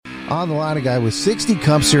On the line, a guy with 60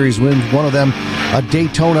 Cup Series wins, one of them a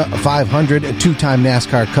Daytona 500, a two-time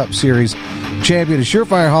NASCAR Cup Series champion, a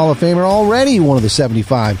surefire Hall of Famer, already one of the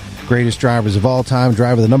 75 greatest drivers of all time,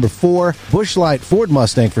 driver the number 4 Busch Light Ford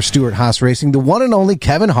Mustang for Stewart-Haas Racing, the one and only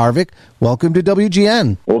Kevin Harvick. Welcome to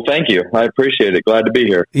WGN. Well, thank you. I appreciate it. Glad to be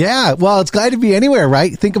here. Yeah, well, it's glad to be anywhere,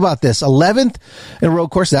 right? Think about this. 11th in a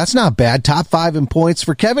road course. That's not bad. Top 5 in points.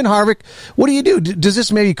 For Kevin Harvick, what do you do? Does this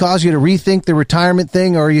maybe cause you to rethink the retirement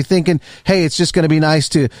thing, or are you thinking, hey, it's just going to be nice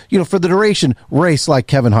to, for the duration, race like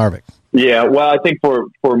Kevin Harvick? Yeah, well, I think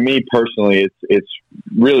for me personally, it's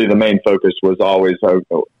really the main focus was always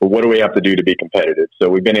what do we have to do to be competitive. So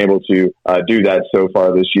we've been able to do that so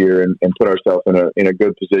far this year and put ourselves in a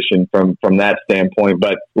good position from that standpoint.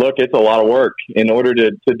 But look, it's a lot of work. In order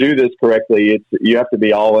to do this correctly, you have to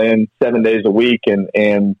be all in 7 days a week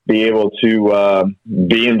and be able to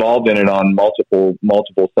be involved in it on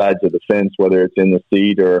multiple sides of the fence, whether it's in the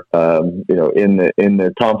seat or in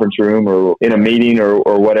the conference room or in a meeting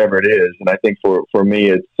or whatever it is. And I think for me,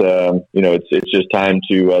 it's just time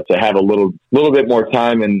to have a little bit more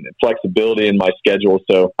time and flexibility in my schedule.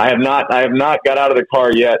 So I have not got out of the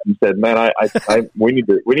car yet and said, man, we need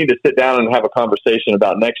to sit down and have a conversation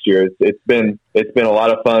about next year. It's been a lot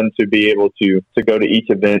of fun to be able to go to each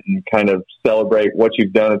event and kind of celebrate what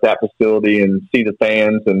you've done at that facility and see the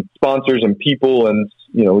fans and sponsors and people and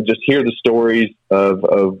just hear the stories of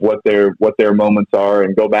what their moments are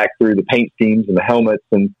and go back through the paint schemes and the helmets.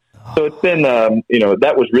 And so it's been,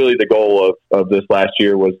 that was really the goal of this last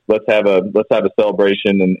year was let's have a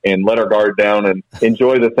celebration and let our guard down and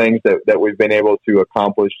enjoy the things that we've been able to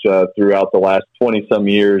accomplish throughout the last 20 some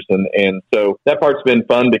years. And so that part's been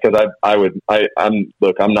fun because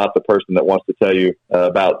I'm not the person that wants to tell you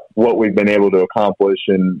about what we've been able to accomplish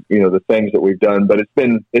and, the things that we've done, but it's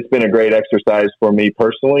been a great exercise for me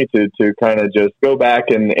personally to kind of just go back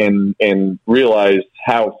and realize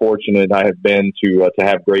how fortunate I have been to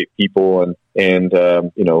have great people and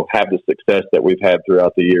have the success that we've had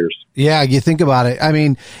throughout the years. Yeah, you think about it. I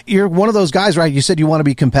mean, you're one of those guys, right? You said you want to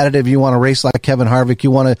be competitive. You want to race like Kevin Harvick.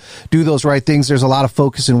 You want to do those right things. There's a lot of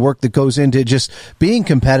focus and work that goes into just being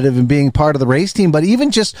competitive and being part of the race team, but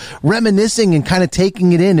even just reminiscing and kind of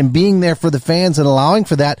taking it in and being there for the fans and allowing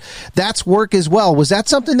for that, that's work as well. Was that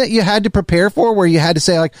something that you had to prepare for where you had to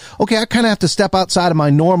say like, okay, I kind of have to step outside of my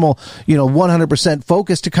normal, 100%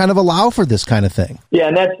 focus to kind of allow for this kind of thing? Yeah,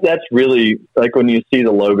 and that's really like when you see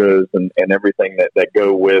the logos and everything that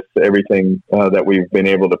go with everything that we've been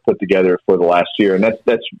able to put together for the last year. And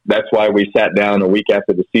that's why we sat down a week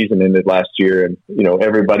after the season ended last year. And,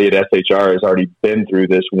 everybody at SHR has already been through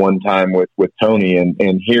this one time with Tony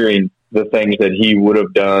and hearing the things that he would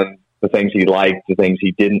have done, the things he liked, the things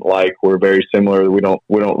he didn't like were very similar. We don't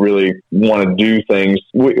really want to do things.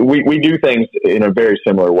 We do things in a very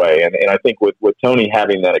similar way. And I think with Tony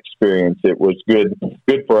having that experience, it was good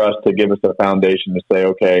for us to give us a foundation to say,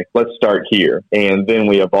 okay, let's start here. And then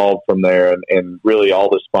we evolved from there. And really all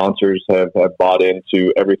the sponsors have bought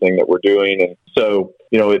into everything that we're doing. And so,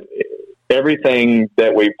 everything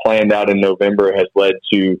that we planned out in November has led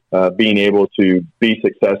to being able to be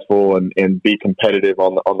successful and be competitive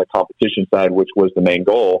on the competition side, which was the main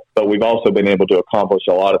goal. But we've also been able to accomplish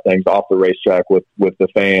a lot of things off the racetrack with the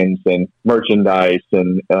fans and merchandise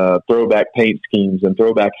and throwback paint schemes and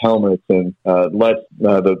throwback helmets and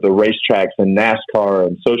the racetracks and NASCAR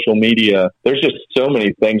and social media. There's just so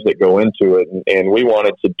many things that go into it, and we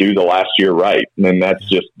wanted to do the last year right. And that's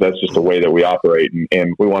just the way that we operate,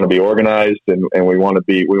 and we want to be organized. And we want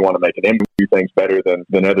to make an impact, do things better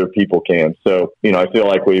than other people can. So, I feel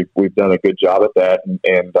like we've done a good job at that.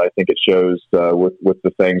 And I think it shows with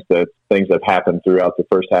the things that have happened throughout the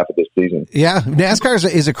first half of this season. Yeah.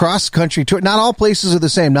 NASCAR is a cross country tour. Not all places are the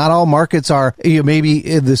same. Not all markets are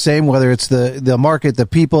maybe the same, whether it's the market, the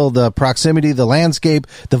people, the proximity, the landscape,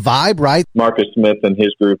 the vibe, right? Marcus Smith and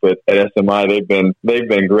his group at SMI, they've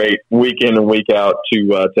been great week in and week out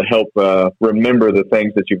to help remember the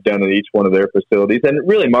things that you've done at each one of their facilities. And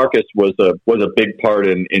really Marcus was a big part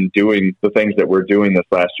in doing the things that we're doing this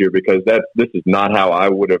last year, because this is not how I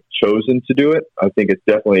would have chosen to do it. I think it's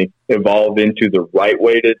definitely evolved into the right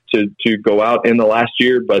way to go out in the last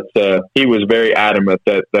year, but he was very adamant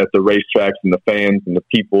that the racetracks and the fans and the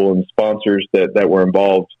people and sponsors that were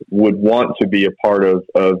involved would want to be a part of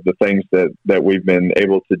the things that we've been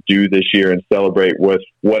able to do this year and celebrate with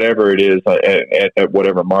whatever it is at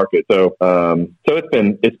whatever market. So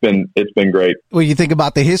it's it's been great. Well, you think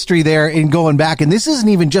about the history there in going back, and this isn't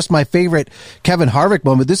even just my favorite Kevin Harvick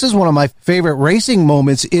moment. This is one of my favorite racing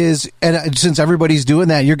moments and since everybody's doing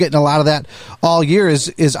that, you're getting a lot of that all year is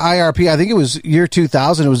IRP. I think it was year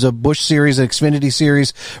 2000. It was a Busch Series, an Xfinity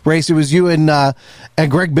Series race. It was you and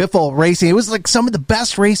Greg Biffle racing. It was like some of the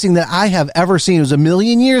best racing that I have ever seen. It was a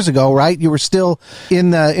million years ago, right? You were still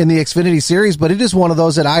in the Xfinity Series, but it is one of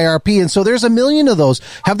those at IRP. And so there's a million of those.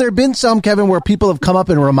 Have there been some, Kevin, where people have come up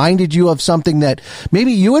and reminded you of something that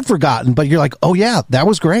maybe you had forgotten, but you're like, oh yeah, that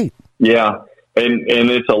was great? Yeah. And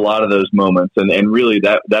it's a lot of those moments. And really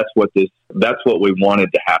that's what we wanted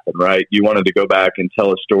to happen, right? You wanted to go back and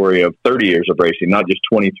tell a story of 30 years of racing, not just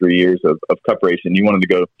 23 years of cup racing. You wanted to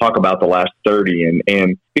go talk about the last 30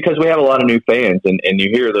 and because we have a lot of new fans and you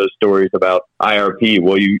hear those stories about IRP.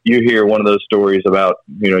 Well, you hear one of those stories about,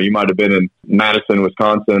 you might have been in Madison,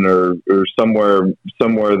 Wisconsin or somewhere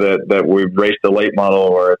that we've raced the late model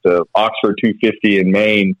or at the Oxford 250 in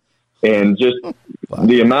Maine. And just wow.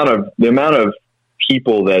 the amount of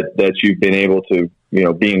people that you've been able to,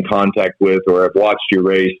 be in contact with or have watched your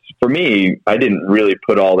race. For me, I didn't really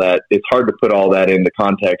put all that. It's hard to put all that into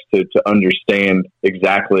context to understand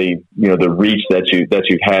exactly, the reach that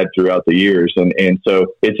you've had throughout the years. And so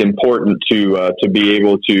it's important to be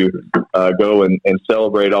able to go and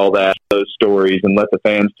celebrate all those stories and let the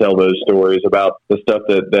fans tell those stories about the stuff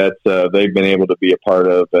that they've been able to be a part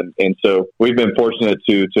of. And so we've been fortunate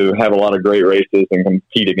to have a lot of great races and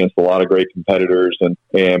compete against a lot of great competitors.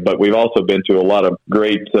 But we've also been to a lot of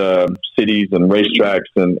great cities and racetracks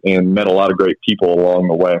and met a lot of great people along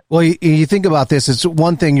the way. Well, you think about this, it's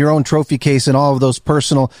one thing, your own trophy case and all of those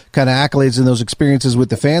personal kind of accolades and those experiences with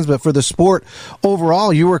the fans, but for the sport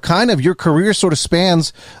overall, you were your career sort of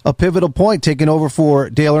spans a pivotal point, taking over for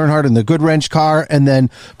Dale Earnhardt in the Goodwrench car. And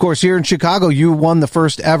then, of course, here in Chicago, you won the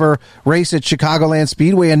first ever race at Chicagoland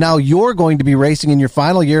Speedway. And now you're going to be racing in your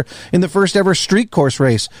final year in the first ever street course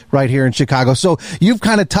race right here in Chicago. So you've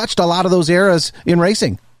kind of touched a lot of those eras in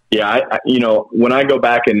racing. Yeah, when I go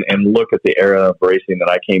back and look at the era of racing that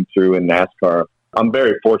I came through in NASCAR, I'm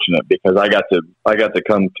very fortunate because I got to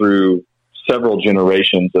come through several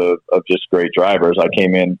generations of just great drivers. I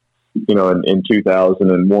came in, in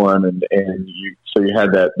 2001, so you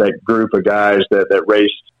had that group of guys that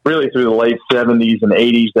raced really through the late 70s and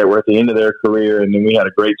 80s that were at the end of their career, and then we had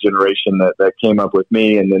a great generation that came up with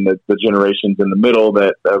me, and then the generations in the middle of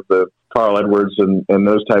the Carl Edwards and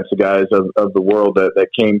those types of guys of the world that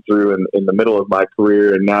came through in the middle of my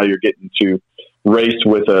career, and now you're getting to race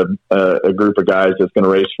with a group of guys that's going to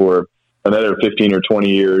race for another 15 or 20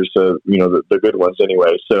 years, the good ones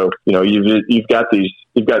anyway. So,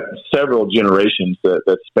 you've got several generations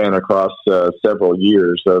that span across several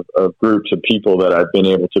years of groups of people that I've been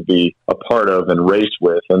able to be a part of and race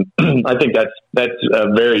with. And I think that's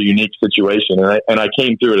a very unique situation. And I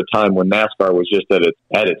came through at a time when NASCAR was just at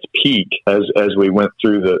its peak as we went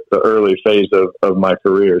through the early phase of my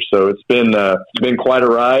career. So it's been quite a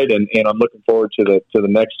ride, and I'm looking forward to the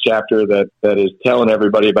next chapter that is telling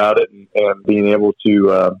everybody about it and being able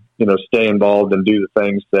to stay involved and do the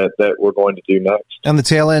things that we're going to do next. On the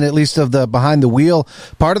tail end, at least of the behind the wheel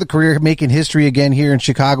part of the career, making history again here in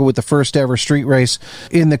Chicago with the first ever street race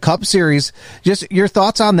in the Cup Series. Just your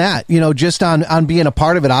thoughts on that, just on being a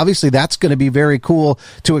part of it. Obviously, that's going to be very cool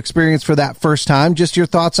to experience for that first time. Just your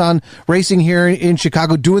thoughts on racing here in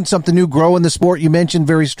Chicago, doing something new, growing the sport. You mentioned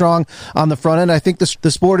very strong on the front end. I think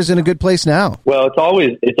the sport is in a good place now. Well,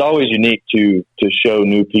 it's always unique to show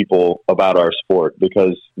new people about our sport,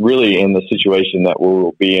 because really in the situation that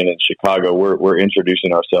we'll be in Chicago, we're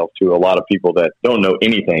introducing ourselves to a lot of people that don't know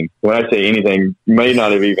anything. When I say anything, may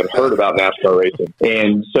not have even heard about NASCAR racing.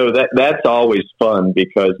 And so that's always fun,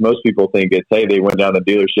 because most people think it's, hey, they went down the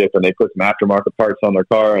dealership and they put some aftermarket parts on their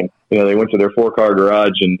car and, they went to their 4-car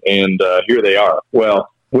garage and here they are. Well,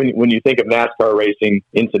 when you think of NASCAR racing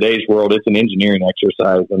in today's world, it's an engineering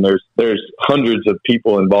exercise, and there's hundreds of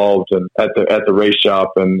people involved at the race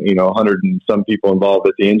shop, and 100 and some people involved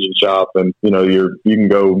at the engine shop, and you can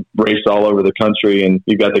go race all over the country, and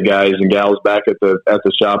you've got the guys and gals back at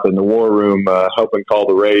the shop in the war room helping call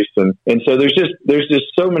the race, and so there's just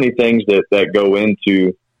so many things that go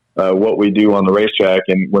into what we do on the racetrack,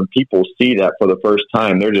 and when people see that for the first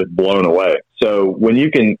time, they're just blown away. So when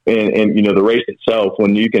you can, and the race itself,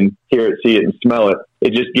 when you can hear it, see it, and smell it,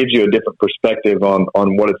 it just gives you a different perspective on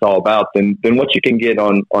what it's all about than what you can get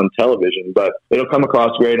on television. But it'll come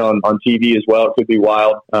across great on TV as well. It could be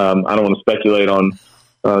wild. I don't want to speculate on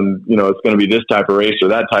it's going to be this type of race or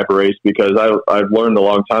that type of race, because I've learned a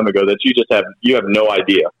long time ago that you have no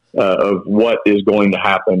idea. of what is going to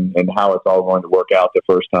happen and how it's all going to work out the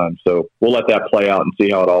first time. So we'll let that play out and see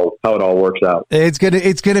how it all works out. It's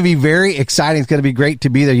gonna be very exciting. It's gonna be great to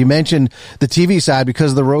be there. You mentioned the TV side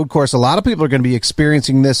because of the road course. A lot of people are going to be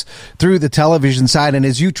experiencing this through the television side. And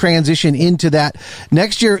as you transition into that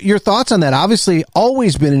next year, your thoughts on that? Obviously,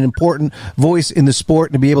 always been an important voice in the sport,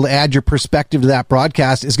 and to be able to add your perspective to that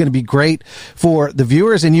broadcast is going to be great for the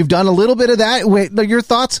viewers. And you've done a little bit of that. Wait, your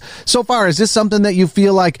thoughts so far? Is this something that you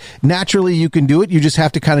feel like naturally you can do it? You just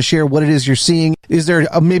have to kind of share what it is you're seeing. Is there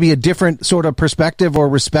maybe a different sort of perspective or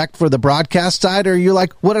respect for the broadcast side? Or are you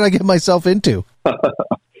like, what did I get myself into?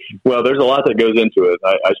 Well, there's a lot that goes into it.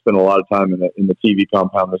 I spent a lot of time in the TV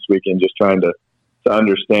compound this weekend just trying to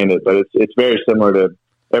understand it. But it's very similar to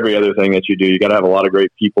every other thing that you do. You got to have a lot of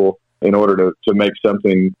great people in order to make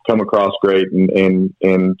something come across great.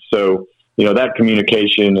 And so, that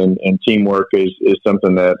communication and teamwork is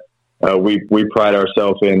something that we pride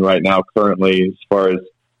ourselves in right now currently, as far as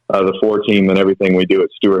the 4 team and everything we do at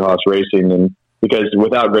Stewart-Haas Racing. And because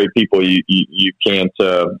without great people, you can't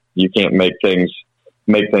make things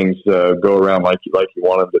go around like you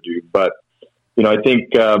want them to do. But I think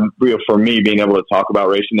for me, being able to talk about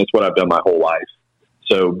racing, that's what I've done my whole life.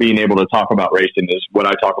 So being able to talk about racing is what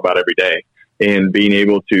I talk about every day, and being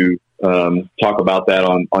able to talk about that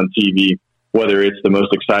on TV, whether it's the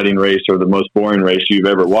most exciting race or the most boring race you've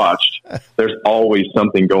ever watched, there's always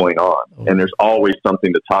something going on, and there's always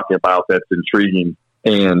something to talk about that's intriguing.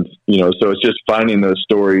 And so it's just finding those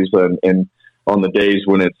stories and on the days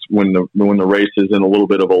when the race is in a little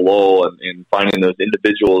bit of a lull, and finding those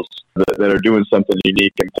individuals that are doing something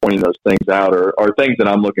unique and pointing those things out are things that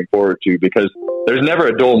I'm looking forward to, because there's never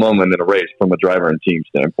a dull moment in a race from a driver and team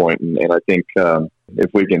standpoint. And I think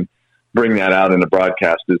if we can bring that out in the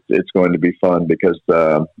broadcast, it's going to be fun, because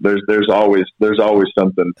there's always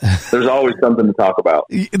something to talk about.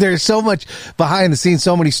 There's so much behind the scenes,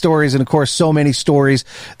 so many stories, and of course so many stories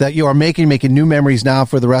that you are making new memories now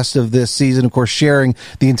for the rest of this season. Of course, sharing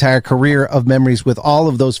the entire career of memories with all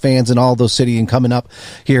of those fans and all of those cities, and coming up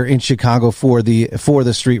here in Chicago for the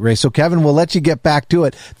street race. So Kevin, we'll let you get back to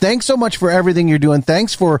it. Thanks so much for everything you're doing.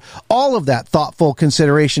 Thanks for all of that thoughtful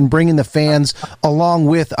consideration, bringing the fans along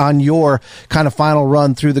with on your kind of final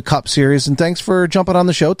run through the Cup Series, and thanks for jumping on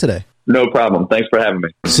the show today. No problem. Thanks for having me.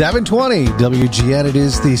 720 WGN. It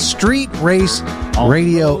is the Street Race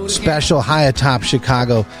Radio Special high atop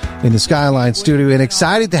Chicago in the Skyline Studio, and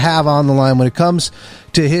excited to have on the line when it comes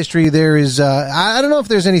to history. There is, I don't know if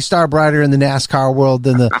there's any star brighter in the NASCAR world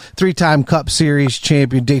than the 3-time Cup Series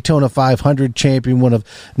champion, Daytona 500 champion, one of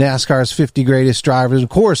NASCAR's 50 greatest drivers, of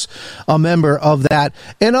course, a member of that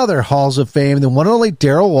and other halls of fame, the one and only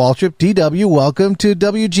Darrell Waltrip. DW, welcome to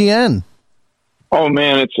WGN. Oh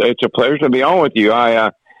man, it's a pleasure to be on with you.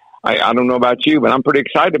 I don't know about you, but I'm pretty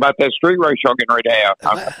excited about that street race y'all getting ready to have.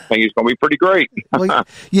 I think it's going to be pretty great. Well,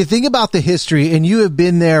 you think about the history, and you have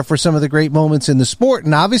been there for some of the great moments in the sport,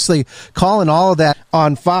 and obviously calling all of that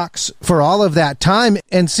on Fox for all of that time,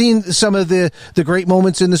 and seeing some of the great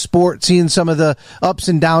moments in the sport, seeing some of the ups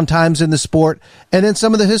and down times in the sport, and then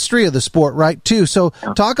some of the history of the sport, right, too. So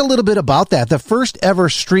talk a little bit about that, the first ever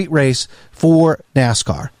street race for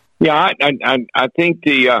NASCAR. Yeah, I think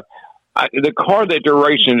the car that they're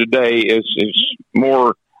racing today is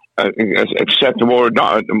more acceptable,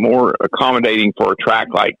 more accommodating for a track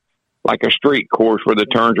like a street course where the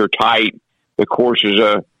turns are tight, the course is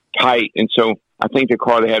tight, and so I think the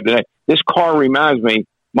car they have today. This car reminds me.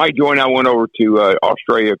 Mike Joy and I went over to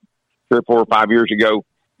Australia 3 or 4 or 5 years ago.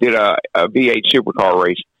 Did a V8 supercar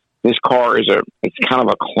race. This car it's kind of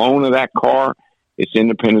a clone of that car. It's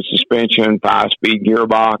independent suspension, 5-speed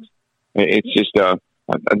gearbox. It's just a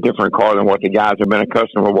different car than what the guys have been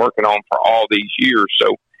accustomed to working on for all these years.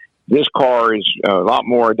 So this car is a lot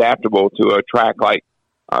more adaptable to a track like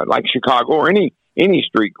Chicago or any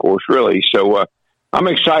street course, really. So I'm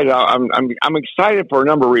excited. I'm excited for a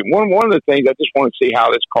number of reasons. One of the things, I just want to see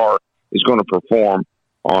how this car is going to perform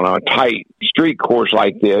on a tight street course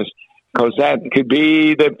like this, because that could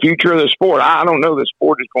be the future of the sport. I don't know. The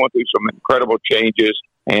sport is going through some incredible changes,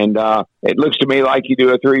 and it looks to me like you do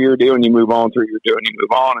a 3-year deal and you move on, 3-year deal and you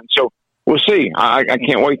move on. And so we'll see. I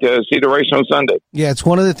can't wait to see the race on Sunday. Yeah, it's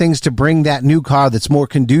one of the things to bring that new car that's more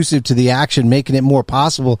conducive to the action, making it more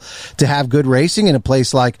possible to have good racing in a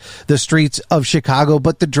place like the streets of Chicago.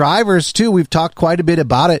 But the drivers, too, we've talked quite a bit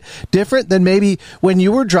about it. Different than maybe when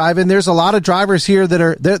you were driving. There's a lot of drivers here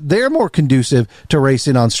that they're more conducive to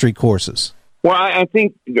racing on street courses. Well, I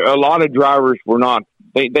think a lot of drivers were not.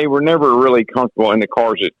 They were never really comfortable in the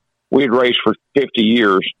cars that we had raced for 50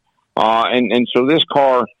 years. And so this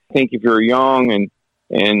car, I think if you're young and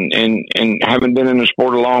and haven't been in the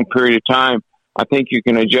sport a long period of time, I think you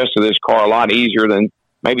can adjust to this car a lot easier than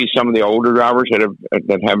maybe some of the older drivers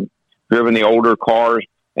that have driven the older cars,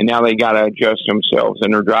 and now they got to adjust themselves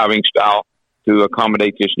and their driving style to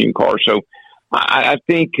accommodate this new car. So I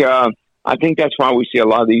think that's why we see a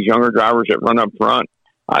lot of these younger drivers that run up front.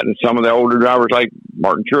 And some of the older drivers like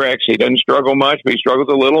Martin Truex, he doesn't struggle much, but he struggles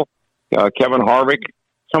a little. Kevin Harvick,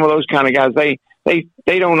 some of those kind of guys,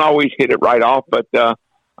 they don't always hit it right off. But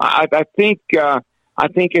I think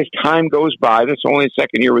as time goes by, that's only the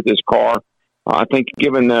second year with this car. I think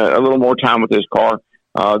given a little more time with this car,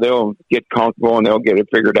 they'll get comfortable and they'll get it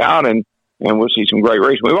figured out, and we'll see some great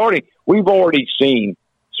racing. We've already seen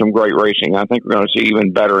some great racing. I think we're going to see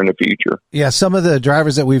even better in the future. Yeah, some of the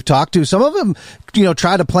drivers that we've talked to, some of them,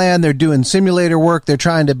 try to plan. They're doing simulator work. They're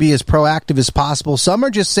trying to be as proactive as possible. Some are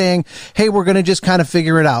just saying, hey, we're going to just kind of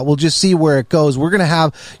figure it out. We'll just see where it goes. We're going to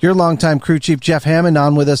have your longtime crew chief, Jeff Hammond,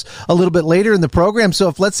 on with us a little bit later in the program. So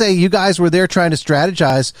if, let's say, you guys were there trying to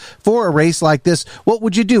strategize for a race like this, what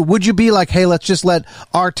would you do? Would you be like, hey, let's just let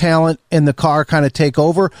our talent in the car kind of take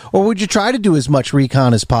over? Or would you try to do as much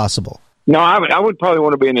recon as possible? No, I would probably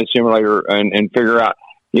want to be in a simulator and figure out,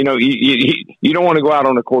 you don't want to go out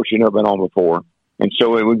on a course you've never been on before. And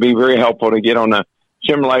so it would be very helpful to get on a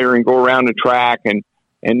simulator and go around the track and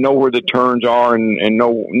know where the turns are and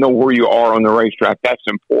know where you are on the racetrack. That's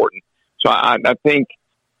important. So I think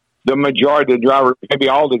the majority of the drivers, maybe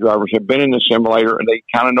all the drivers, have been in the simulator and they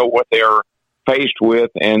kind of know what they're faced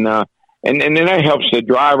with. And then that helps the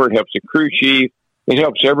driver, it helps the crew chief, it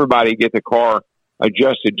helps everybody get the car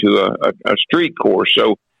adjusted to a street course.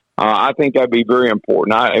 So I think that'd be very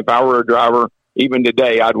important. If I were a driver, even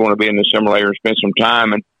today, I'd want to be in the simulator and spend some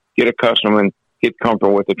time and get accustomed and get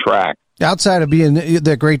comfortable with the track. Outside of being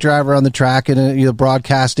the great driver on the track and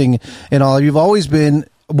broadcasting and all, you've always been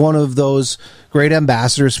one of those great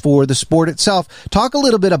ambassadors for the sport itself. Talk a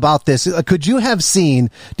little bit about this. Could you have seen,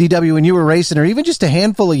 DW, when you were racing, or even just a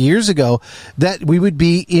handful of years ago, that we would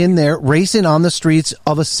be in there racing on the streets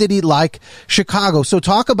of a city like Chicago? So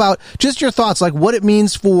talk about just your thoughts, like what it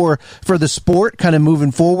means for the sport kind of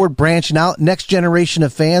moving forward, branching out, next generation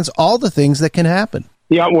of fans, all the things that can happen.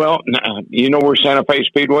 Yeah, well, you know where Santa Fe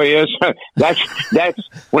Speedway is? That's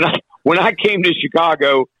when I came to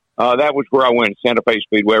Chicago, that was where I went, Santa Fe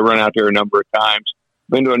Speedway. I run out there a number of times.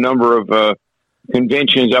 Been to a number of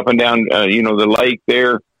conventions up and down, the lake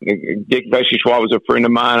there. Dick Vesey-Schwab was a friend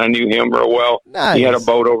of mine. I knew him real well. Nice. He had a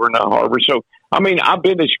boat over in the harbor. So, I've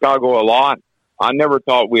been to Chicago a lot. I never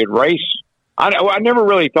thought we'd race. I never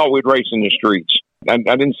really thought we'd race in the streets. I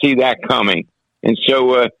didn't see that coming. And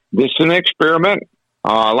so this is an experiment.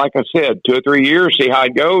 Like I said, 2 or 3 years, see how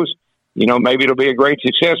it goes. Maybe it'll be a great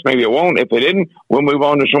success. Maybe it won't. If it isn't, we'll move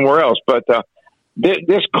on to somewhere else. But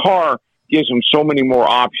this car gives them so many more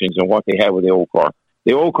options than what they had with the old car.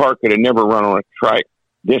 The old car could have never run on a track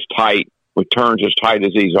this tight with turns as tight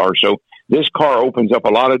as these are. So this car opens up a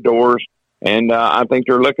lot of doors, and I think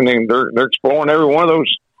they're looking and they're exploring every one of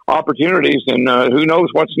those opportunities. And who knows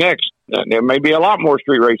what's next? There may be a lot more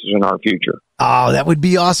street races in our future. Oh, that would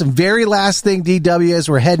be awesome. Very last thing, DW, as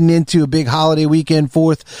we're heading into a big holiday weekend,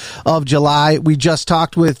 4th of July. We just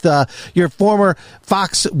talked with your former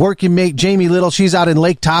Fox working mate, Jamie Little. She's out in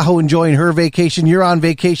Lake Tahoe enjoying her vacation. You're on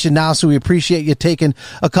vacation now, so we appreciate you taking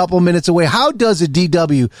a couple minutes away. How does a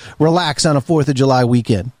DW relax on a 4th of July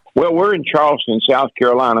weekend? Well, we're in Charleston, South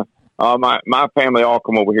Carolina. My family all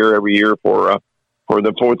come over here every year for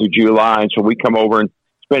the 4th of July, and so we come over and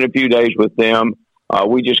spend a few days with them.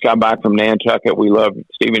 We just got back from Nantucket.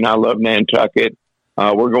 Stevie and I love Nantucket.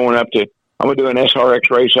 We're going I'm going to do an SRX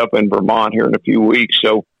race up in Vermont here in a few weeks.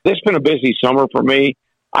 So it's been a busy summer for me.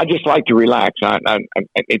 I just like to relax.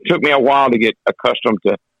 It took me a while to get accustomed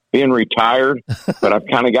to being retired, but I've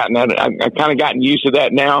kind of gotten used to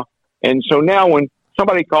that now. And so now when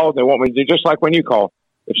somebody calls, they want me to do just like when you call.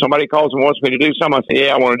 If somebody calls and wants me to do something, I say,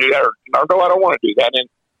 yeah, I want to do that. Or no, I don't want to do that.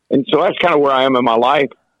 And so that's kind of where I am in my life.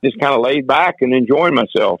 Just kind of laid back and enjoying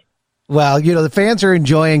myself. Well, the fans are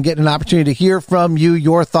enjoying getting an opportunity to hear from you,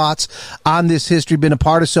 your thoughts on this history, been a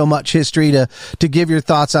part of so much history, to give your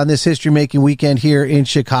thoughts on this history-making weekend here in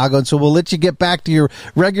Chicago. And so we'll let you get back to your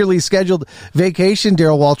regularly scheduled vacation,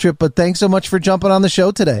 Darrell Waltrip, but thanks so much for jumping on the show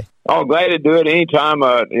today. Oh, glad to do it anytime.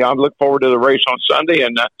 I look forward to the race on Sunday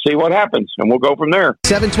and see what happens, and we'll go from there.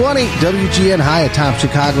 720 WGN high atop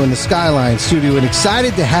Chicago in the Skyline studio, and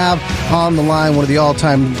excited to have on the line one of the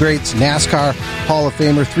all-time greats, NASCAR Hall of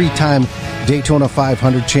Famer, 3-time Daytona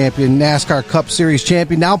 500 champion, NASCAR Cup Series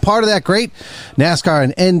champion, now part of that great NASCAR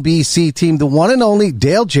and NBC team, the one and only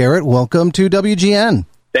Dale Jarrett. Welcome to WGN.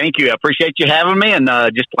 Thank you. I appreciate you having me, and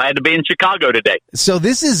just glad to be in Chicago today. So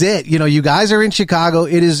this is it. You know, you guys are in Chicago.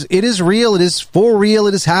 It is real. It is for real.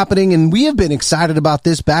 It is happening. And we have been excited about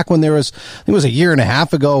this back when there was, I think it was a year and a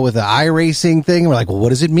half ago with the iRacing thing. We're like, well, what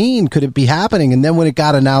does it mean? Could it be happening? And then when it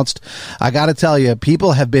got announced, I got to tell you,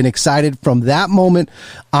 people have been excited from that moment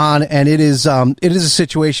on. And it is a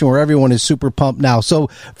situation where everyone is super pumped now. So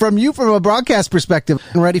from a broadcast perspective,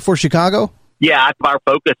 ready for Chicago? Yeah, our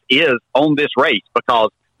focus is on this race because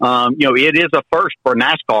it is a first for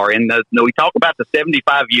NASCAR. And we talk about the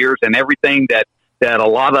 75 years and everything that a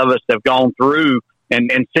lot of us have gone through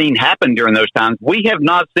and seen happen during those times. We have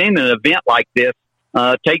not seen an event like this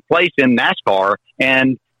take place in NASCAR.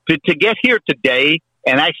 And to get here today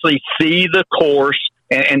and actually see the course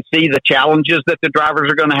and see the challenges that the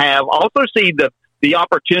drivers are going to have, also see the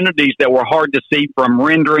opportunities that were hard to see from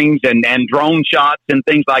renderings and drone shots and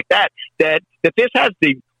things like that this has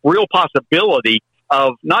the real possibility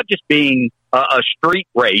of not just being a street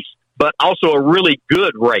race, but also a really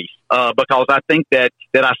good race, because I think that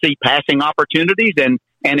I see passing opportunities and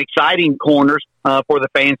exciting corners for the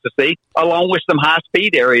fans to see, along with some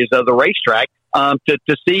high-speed areas of the racetrack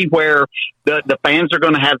to see where the fans are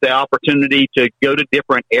going to have the opportunity to go to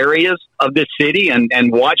different areas of this city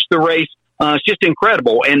and watch the race. It's just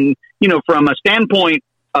incredible. And, from a standpoint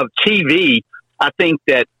of TV, I think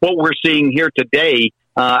that what we're seeing here today,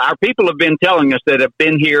 our people have been telling us that have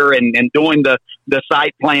been here and doing the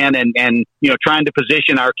site plan and trying to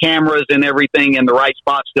position our cameras and everything in the right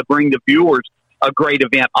spots to bring the viewers a great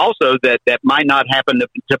event also that might not happen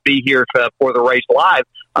to be here for the race live.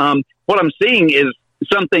 What I'm seeing is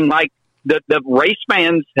something like the race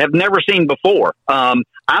fans have never seen before. I'm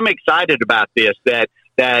excited about this,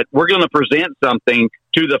 that we're going to present something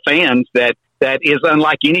to the fans that is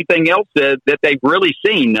unlike anything else that they've really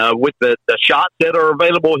seen with the shots that are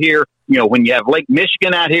available here. When you have Lake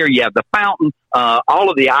Michigan out here, you have the fountain, all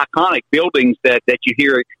of the iconic buildings that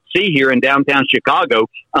you see here in downtown Chicago.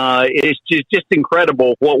 It's just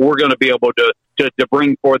incredible what we're going to be able to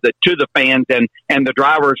bring to the fans and the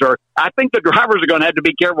drivers are. I think the drivers are going to have to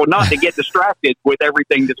be careful not to get distracted with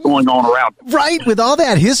everything that's going on around them. Right, with all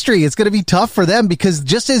that history, it's going to be tough for them because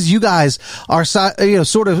just as you guys are,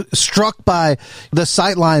 sort of struck by the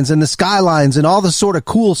sight lines and the skylines and all the sort of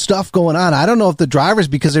cool stuff going on, I don't know if the drivers,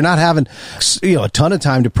 because they're not having a ton of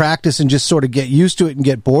time to practice and just sort of get used to it and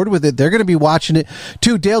get bored with it, they're going to be watching it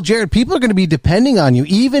too. Dale Jarrett, people are going to be depending on you,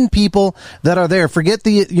 even people that are there. Forget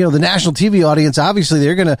the national TV audience. Obviously,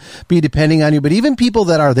 they're going to be depending on you, but even people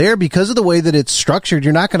that are there, because of the way that it's structured,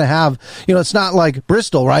 you're not going to have, it's not like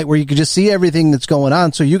Bristol, right, where you can just see everything that's going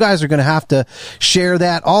on. So you guys are going to have to share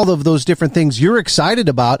that, all of those different things you're excited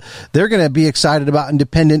about, they're going to be excited about and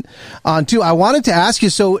dependent on too. I wanted to ask you,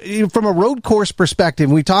 so from a road course perspective,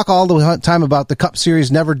 we talk all the time about the Cup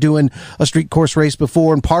Series never doing a street course race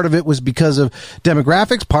before, and part of it was because of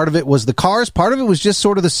demographics, part of it was the cars, part of it was just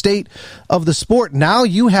sort of the state of the sport. Now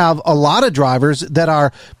you have a lot of drivers that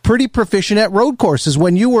are pretty proficient at road courses.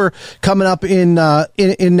 When you were coming up in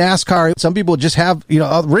NASCAR, some people just have,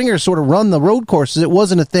 ringers sort of run the road courses. It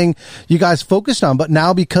wasn't a thing you guys focused on, but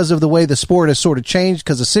now because of the way the sport has sort of changed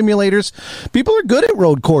because of simulators, people are good at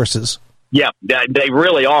road courses. Yeah, they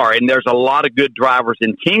really are. And there's a lot of good drivers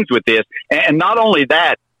and teams with this. And not only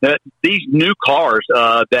that, these new cars,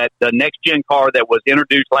 that the next gen car that was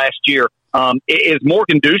introduced last year, is more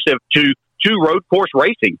conducive to road course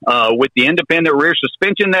racing, with the independent rear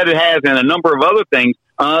suspension that it has and a number of other things.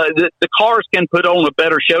 The cars can put on a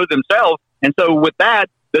better show themselves. And so with that,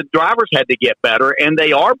 the drivers had to get better, and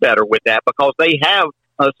they are better with that because they have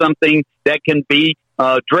something that can be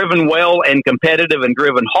driven well and competitive and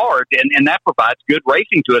driven hard, and that provides good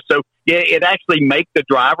racing to us. So yeah, it actually makes the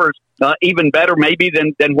drivers even better maybe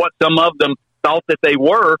than what some of them thought that they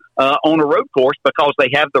were on a road course, because they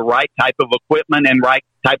have the right type of equipment and right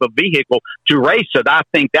type of vehicle to race. So I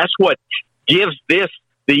think that's what gives this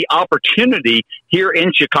the opportunity here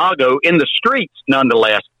in Chicago in the streets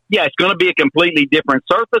nonetheless. Yeah, it's going to be a completely different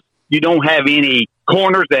surface. You don't have any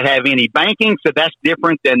corners that have any banking, so that's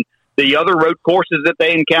different than the other road courses that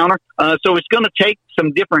they encounter. So it's going to take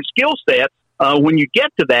some different skill sets when you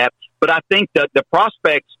get to that. But I think that the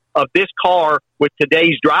prospects of this car with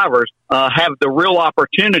today's drivers have the real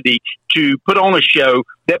opportunity to put on a show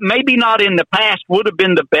that maybe not in the past would have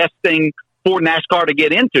been the best thing for NASCAR to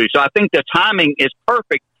get into. So I think the timing is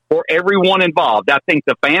perfect for everyone involved. I think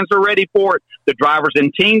the fans are ready for it. The drivers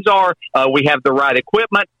and teams are. We have the right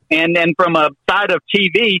equipment. And then from a side of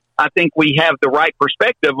TV, I think we have the right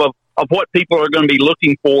perspective of what people are going to be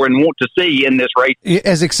looking for and want to see in this race.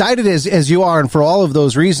 As excited as you are, and for all of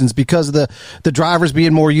those reasons, because of the drivers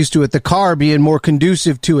being more used to it, the car being more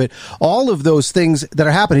conducive to it, all of those things that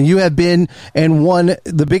are happening. You have been and won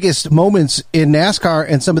the biggest moments in NASCAR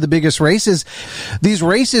and some of the biggest races. These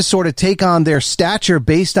races sort of take on their stature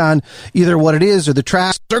based on either what it is or the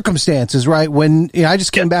track circumstances, right? When I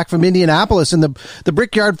just came back from Indianapolis, and the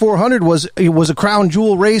Brickyard 400 was a crown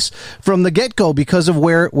jewel race from the get-go because of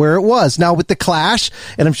where it was. Now with the Clash,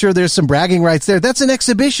 and I'm sure there's some bragging rights there, that's an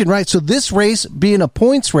exhibition, right? So this race being a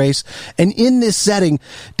points race, and in this setting,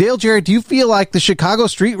 Dale Jarrett, do you feel like the Chicago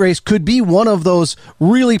Street Race could be one of those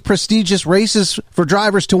really prestigious races for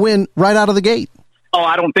drivers to win right out of the gate? Oh,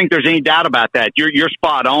 I don't think there's any doubt about that. You're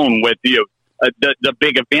spot on with the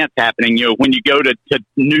big events happening. When you go to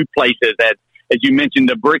new places, as you mentioned,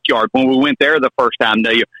 the Brickyard, when we went there the first time,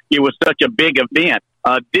 it was such a big event.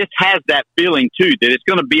 This has that feeling too, that it's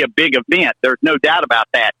going to be a big event. There's no doubt about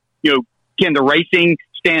that. Can the racing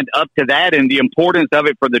stand up to that and the importance of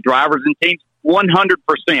it for the drivers and teams?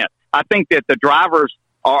 100%. I think that the drivers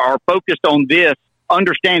are focused on this,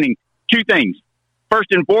 understanding two things. First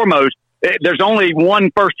and foremost, there's only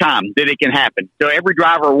one first time that it can happen. So every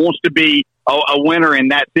driver wants to be a winner in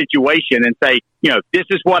that situation and say, this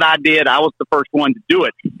is what I did. I was the first one to do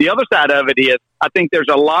it. The other side of it is, I think there's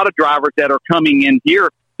a lot of drivers that are coming in here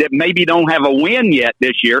that maybe don't have a win yet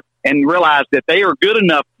this year and realize that they are good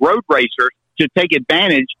enough road racers to take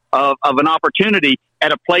advantage of an opportunity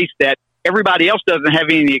at a place that everybody else doesn't have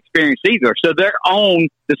any experience either. So they're on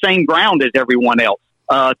the same ground as everyone else.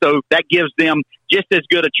 So that gives them just as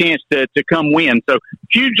good a chance to come win. So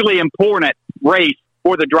hugely important race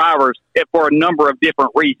for the drivers for a number of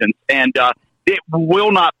different reasons. And it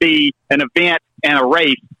will not be an event and a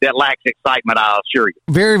race that lacks excitement, I'll assure you.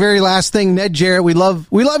 Very, very last thing, Ned Jarrett, we love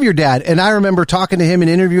your dad. And I remember talking to him and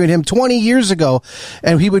interviewing him 20 years ago,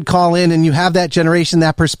 and he would call in, and you have that generation,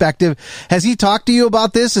 that perspective. Has he talked to you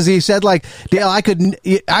about this? Has he said, like, Dale,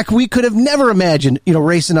 we could have never imagined,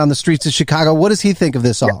 racing on the streets of Chicago? What does he think of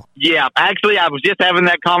this all? Yeah, actually, I was just having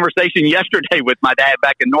that conversation yesterday with my dad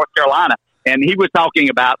back in North Carolina, and he was talking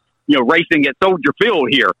about racing at Soldier Field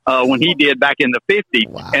here when he did back in the 50s.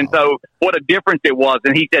 Wow. And so what a difference it was.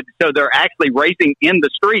 And he said, so they're actually racing in the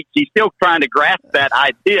streets. He's still trying to grasp that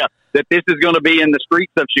idea that this is going to be in the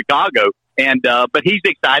streets of Chicago. And but he's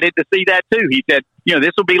excited to see that too. He said,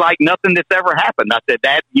 this will be like nothing that's ever happened. I said,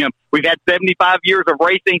 Dad, we've had 75 years of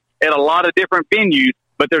racing at a lot of different venues,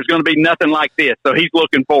 but there's going to be nothing like this. So he's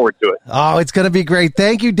looking forward to it. Oh, it's going to be great.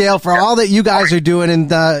 Thank you, Dale, for all that you guys are doing.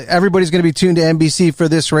 And everybody's going to be tuned to NBC for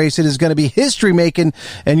this race. It is going to be history-making,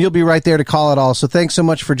 and you'll be right there to call it all. So thanks so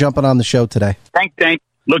much for jumping on the show today. Thanks.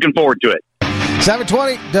 Looking forward to it.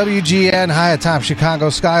 720 WGN, high atop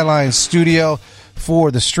Chicago Skyline Studio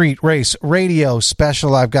for the Street Race Radio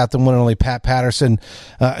special. I've got the one and only Pat Patterson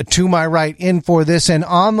to my right in for this. And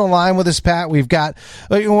on the line with us, Pat, we've got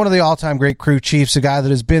one of the all-time great crew chiefs, a guy that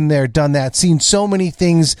has been there, done that, seen so many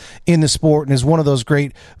things in the sport, and is one of those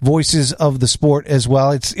great voices of the sport as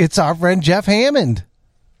well. It's our friend Jeff Hammond.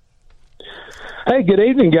 Hey, good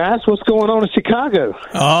evening, guys. What's going on in Chicago?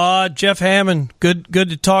 Jeff Hammond, good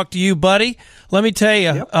to talk to you, buddy. Let me tell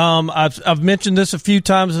you, yep. I've mentioned this a few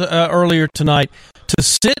times earlier tonight. To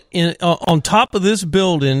sit on top of this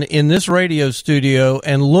building in this radio studio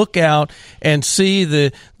and look out and see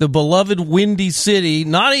the beloved Windy City,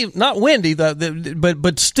 not windy,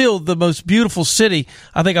 but still the most beautiful city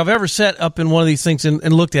I think I've ever sat up in one of these things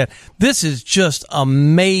and looked at. This is just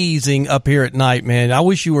amazing up here at night, man. I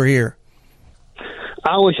wish you were here.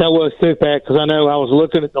 I wish I was too, Pat, because I know I was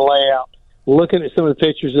looking at the layout, looking at some of the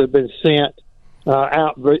pictures that have been sent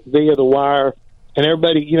out via the wire, and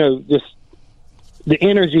everybody, just the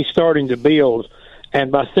energy starting to build.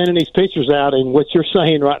 And by sending these pictures out, and what you're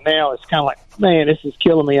saying right now, it's kind of like, man, this is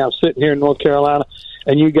killing me. I'm sitting here in North Carolina,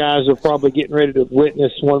 and you guys are probably getting ready to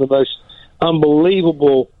witness one of the most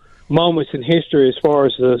unbelievable moments in history as far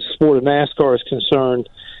as the sport of NASCAR is concerned.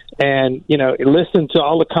 And, listening to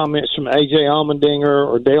all the comments from A.J. Allmendinger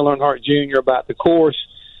or Dale Earnhardt Jr. about the course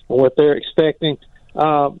and what they're expecting,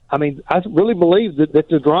 I really believe that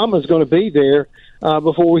the drama is going to be there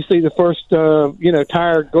before we see the first,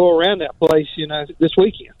 tire go around that place, this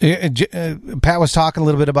weekend. Pat was talking a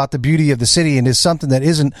little bit about the beauty of the city, and it's something that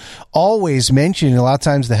isn't always mentioned. A lot of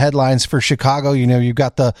times the headlines for Chicago, you've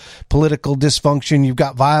got the political dysfunction, you've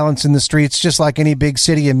got violence in the streets, just like any big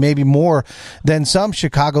city, and maybe more than some.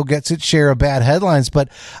 Chicago gets its share of bad headlines. But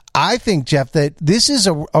I think, Jeff, that this is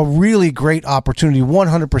a really great opportunity,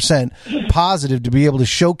 100% positive, to be able to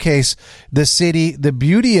showcase the city, the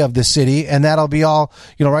beauty of the city, and that'll be all,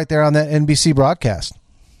 right there on that NBC broadcast.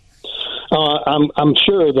 I'm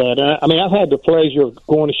sure of that. I mean, I've had the pleasure of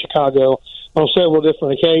going to Chicago on several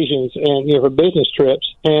different occasions, and for business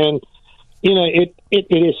trips. And it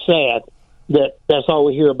is sad that that's all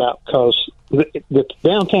we hear about, because the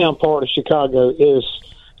downtown part of Chicago is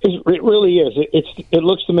it really is. It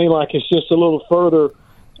looks to me like it's just a little further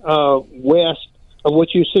west of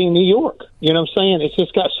what you see in New York. You know what I'm saying? It's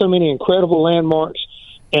just got so many incredible landmarks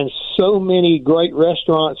and so many great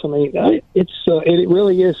restaurants. I mean, it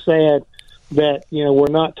really is sad that we're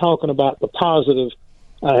not talking about the positive.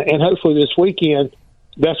 And hopefully this weekend,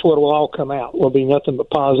 that's what will all come out. Will be nothing but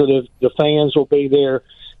positive. The fans will be there.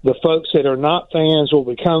 The folks that are not fans will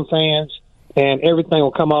become fans, and everything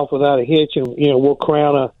will come off without a hitch. And we'll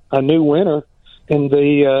crown a new winner in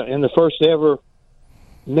the first ever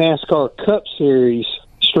NASCAR Cup Series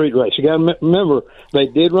street race. You got to remember, they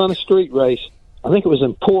did run a street race. I think it was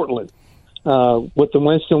in Portland with the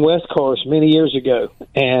Winston West cars many years ago,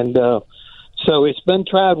 and so it's been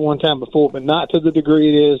tried one time before, but not to the degree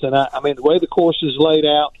it is. And I mean, the way the course is laid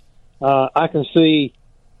out, I can see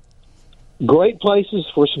great places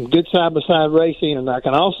for some good side-by-side racing, and I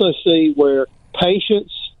can also see where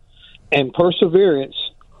patience and perseverance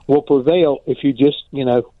will prevail if you just,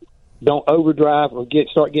 don't overdrive or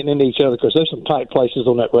start getting into each other, because there's some tight places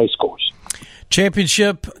on that race course.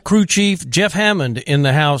 Championship crew chief Jeff Hammond in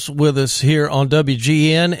the house with us here on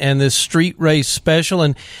WGN and this street race special.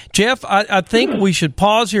 And Jeff, I think we should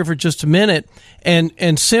pause here for just a minute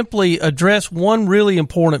and simply address one really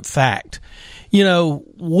important fact.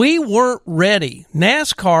 We weren't ready.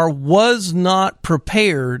 NASCAR was not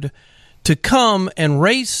prepared to come and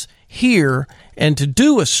race here and to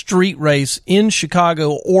do a street race in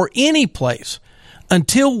Chicago or any place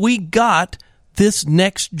until we got this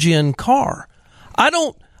next gen car.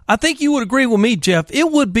 I think you would agree with me, Jeff.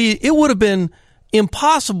 It would have been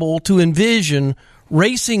impossible to envision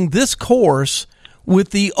racing this course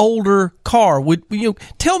with the older car.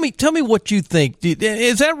 Tell me what you think.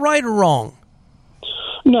 Is that right or wrong?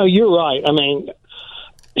 No, you're right. I mean,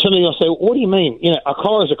 somebody will say, "What do you mean? A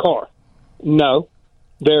car is a car." No,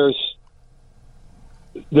 there's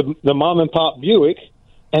the mom and pop Buick,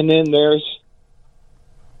 and then there's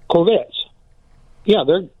Corvettes. Yeah,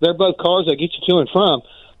 they're both cars that get you to and from,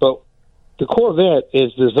 but the Corvette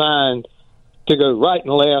is designed to go right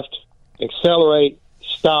and left, accelerate,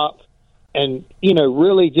 stop, and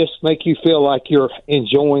really just make you feel like you're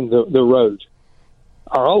enjoying the road.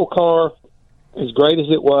 Our old car, as great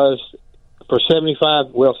as it was for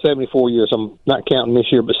 74 years, I'm not counting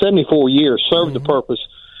this year, but 74 years, served the purpose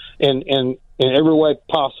in every way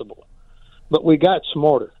possible. But we got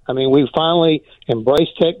smarter. I mean, we finally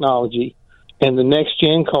embraced technology, and the next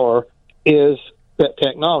gen car is that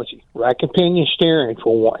technology. Rack and pinion steering,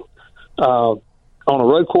 for one. On a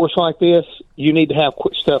road course like this, you need to have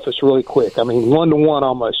quick stuff that's really quick. I mean, 1-to-1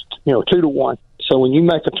 almost, 2-to-1. So when you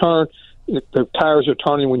make a turn, the tires are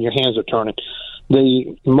turning when your hands are turning.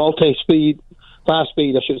 The multi-speed,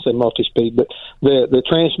 5-speed, I shouldn't say multi-speed, but the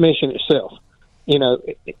transmission itself,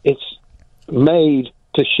 it's made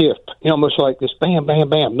to shift, almost like this, bam, bam,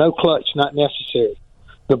 bam, no clutch, not necessary.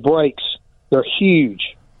 The brakes, they're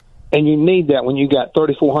huge, and you need that when you got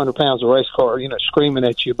 3,400 pounds of race car, screaming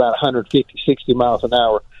at you about 150, 60 miles an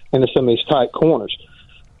hour into some of these tight corners.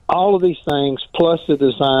 All of these things, plus the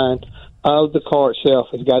design of the car itself,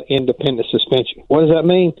 has got independent suspension. What does that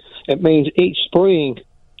mean? It means each spring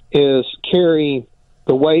is carrying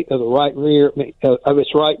the weight of the right rear, of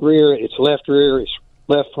its right rear, its left rear, its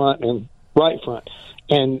left front, and right front.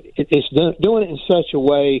 And it's doing it in such a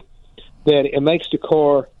way that it makes the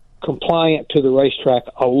car compliant to the racetrack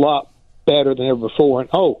a lot better than ever before. And,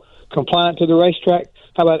 compliant to the racetrack,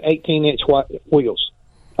 how about 18-inch wheels?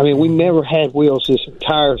 I mean, we never had wheels this a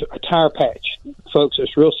tire patch. Folks,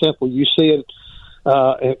 it's real simple. You see it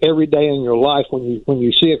every day in your life when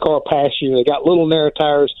you see a car pass you. They got little narrow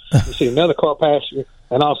tires. You see another car pass you,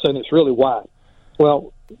 and all of a sudden it's really wide.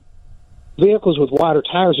 Well, vehicles with wider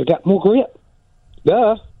tires have got more grip.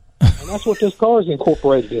 Duh. And that's what this car is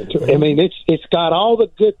incorporated into. I mean, it's got all the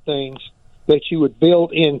good things that you would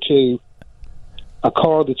build into a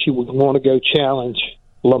car that you would want to go challenge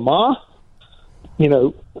Le Mans,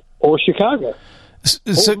 or Chicago.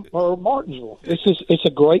 Or Martinsville. It's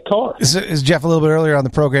a great car. As Jeff, a little bit earlier on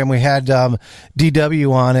the program, we had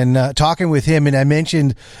DW on and talking with him, and I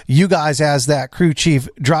mentioned you guys as that crew chief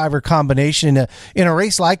driver combination in a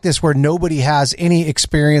race like this where nobody has any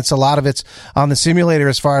experience. A lot of it's on the simulator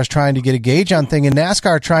as far as trying to get a gauge on thing, and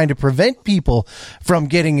NASCAR trying to prevent people from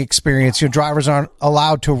getting experience. Your drivers aren't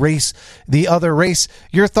allowed to race the other race.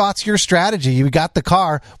 Your thoughts, your strategy. You got the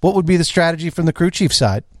car. What would be the strategy from the crew chief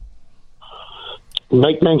side?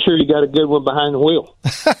 make sure you got a good one behind the wheel.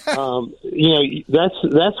 That's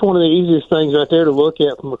one of the easiest things right there to look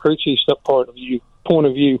at from a crew chief's point of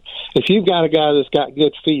view. If you've got a guy that's got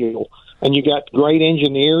good feel and you got great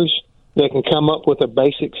engineers that can come up with a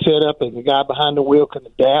basic setup and the guy behind the wheel can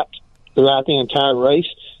adapt throughout the entire race,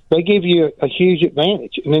 they give you a huge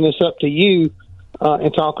advantage. And then it's up to you.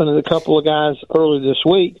 And talking to a couple of guys earlier this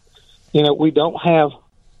week, we don't have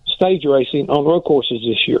stage racing on road courses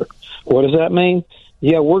this year. What does that mean?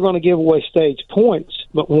 Yeah, we're going to give away stage points,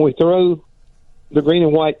 but when we throw the green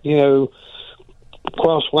and white,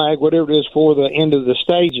 cross flag, whatever it is for the end of the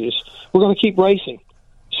stages, we're going to keep racing.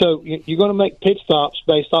 So you're going to make pit stops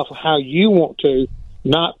based off of how you want to,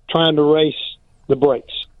 not trying to race the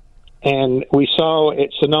brakes. And we saw at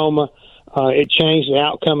Sonoma, it changed the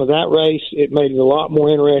outcome of that race. It made it a lot more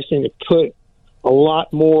interesting. It put a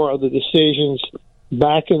lot more of the decisions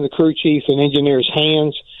back in the crew chief and engineer's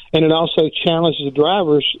hands. And it also challenged the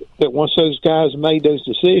drivers that once those guys made those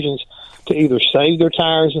decisions to either save their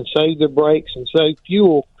tires and save their brakes and save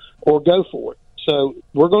fuel or go for it. So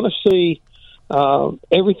we're going to see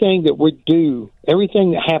everything that we do,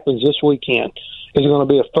 everything that happens this weekend is going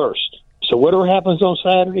to be a first. So whatever happens on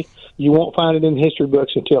Saturday, you won't find it in the history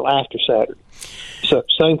books until after Saturday. So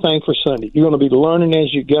same thing for Sunday. You're going to be learning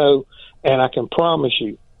as you go, and I can promise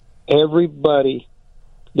you, everybody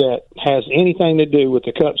that has anything to do with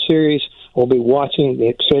the Cup Series will be watching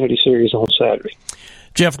the Xfinity Series on Saturday.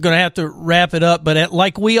 Jeff, we're going to have to wrap it up, but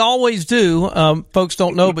like we always do, folks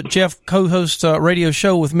don't know, but Jeff co-hosts a radio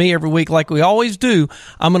show with me every week like we always do.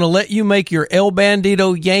 I'm going to let you make your El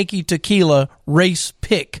Bandito Yankee Tequila race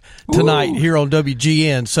pick tonight here on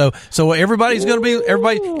WGN. So everybody's going to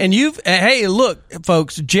be, and hey, look,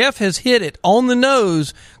 folks, Jeff has hit it on the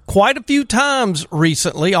nose quite a few times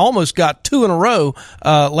recently, almost got 2 in a row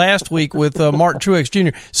last week with Martin Truex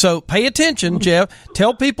Jr. So pay attention, Jeff.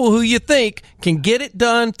 Tell people who you think can get it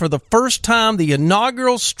done for the first time, the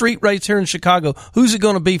inaugural street race here in Chicago. Who's it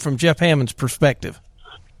going to be from Jeff Hammond's perspective?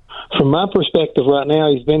 From my perspective right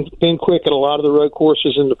now, he's been quick at a lot of the road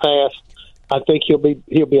courses in the past. I think he'll be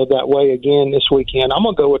that way again this weekend. I'm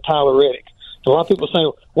going to go with Tyler Reddick. A lot of people say,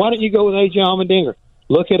 why don't you go with A.J. Allmendinger?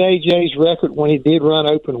 Look at AJ's record when he did run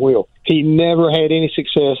open wheel. He never had any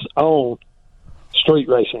success on street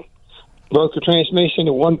racing. Broke the transmission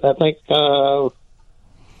in one, I think,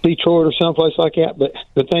 Detroit or someplace like that. But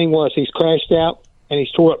the thing was, he's crashed out and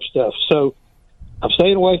he's tore up stuff. So I'm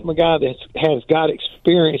staying away from a guy that has got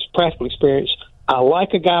experience, practical experience. I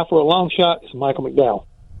like a guy for a long shot. It's Michael McDowell.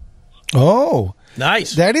 Oh,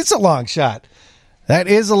 nice. That is a long shot. That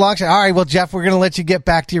is a long shot. All right, well, Jeff, we're going to let you get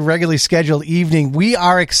back to your regularly scheduled evening. We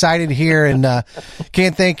are excited here and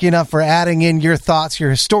can't thank you enough for adding in your thoughts, your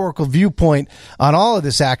historical viewpoint on all of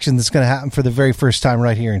this action that's going to happen for the very first time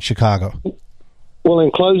right here in Chicago. Well,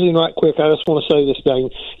 in closing, right quick, I just want to say this,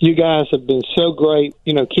 Dave. You guys have been so great,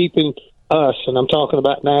 keeping us, and I'm talking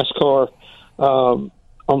about NASCAR,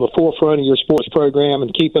 on the forefront of your sports program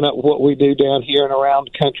and keeping up with what we do down here and around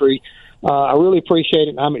the country. I really appreciate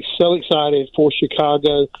it. I'm so excited for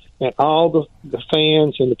Chicago and all the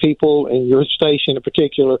fans and the people and your station in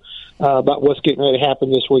particular about what's getting ready to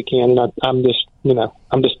happen this weekend. And I'm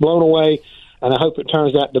just blown away, and I hope it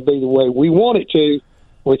turns out to be the way we want it to,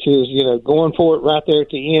 which is, going for it right there at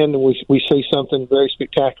the end, and we see something very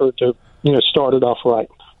spectacular to, start it off right.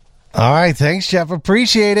 All right. Thanks, Jeff.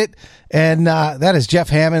 Appreciate it. And that is Jeff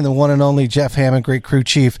Hammond, the one and only Jeff Hammond, great crew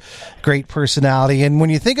chief, great personality. And when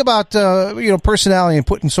you think about, personality and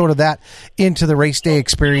putting sort of that into the race day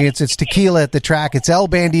experience, it's tequila at the track. It's El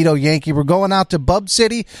Bandito Yankee. We're going out to Bub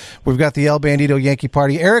City. We've got the El Bandito Yankee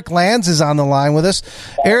party. Eric Lanz is on the line with us.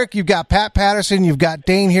 Eric, you've got Pat Patterson. You've got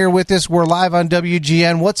Dane here with us. We're live on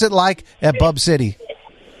WGN. What's it like at Bub City?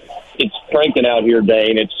 It's cranking out here,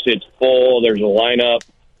 Dane. It's full. There's a lineup.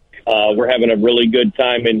 We're having a really good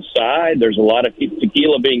time inside. There's a lot of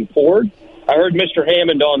tequila being poured. I heard Mr.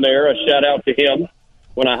 Hammond on there. A shout-out to him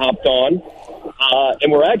when I hopped on.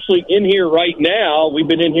 And we're actually in here right now. We've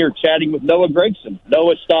been in here chatting with Noah Gregson.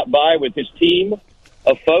 Noah stopped by with his team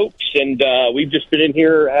of folks, and we've just been in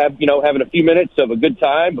here having a few minutes of a good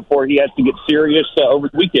time before he has to get serious over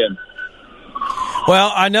the weekend.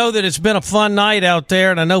 Well, I know that it's been a fun night out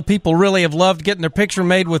there, and I know people really have loved getting their picture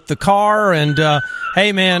made with the car. And,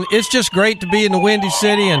 hey, man, it's just great to be in the Windy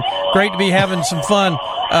City and great to be having some fun,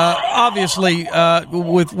 obviously,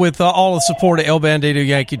 with all the support of El Bandito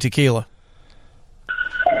Yankee Tequila.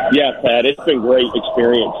 Yeah, Pat, it's been a great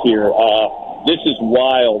experience here. This is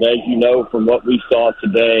wild, as you know, from what we saw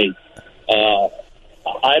today.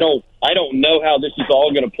 I don't know how this is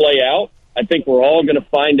all going to play out. I think we're all going to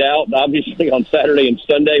find out, obviously, on Saturday and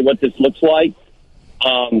Sunday what this looks like.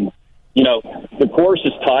 The course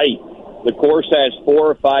is tight. The course has 4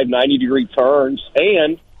 or 5 90-degree turns,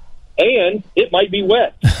 and it might be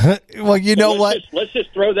wet. Well, you know what? Let's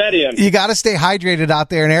just throw that in. You got to stay hydrated out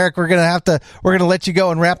there. And Eric, we're going to let you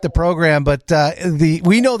go and wrap the program. But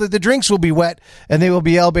we know that the drinks will be wet, and they will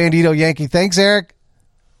be El Bandito Yankee. Thanks, Eric.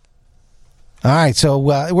 All right, so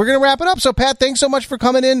we're going to wrap it up. So, Pat, thanks so much for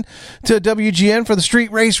coming in to WGN for the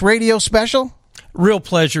Street Race Radio special. Real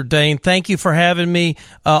pleasure, Dane. Thank you for having me.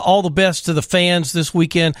 All the best to the fans this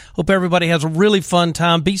weekend. Hope everybody has a really fun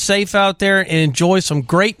time. Be safe out there and enjoy some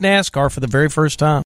great NASCAR for the very first time.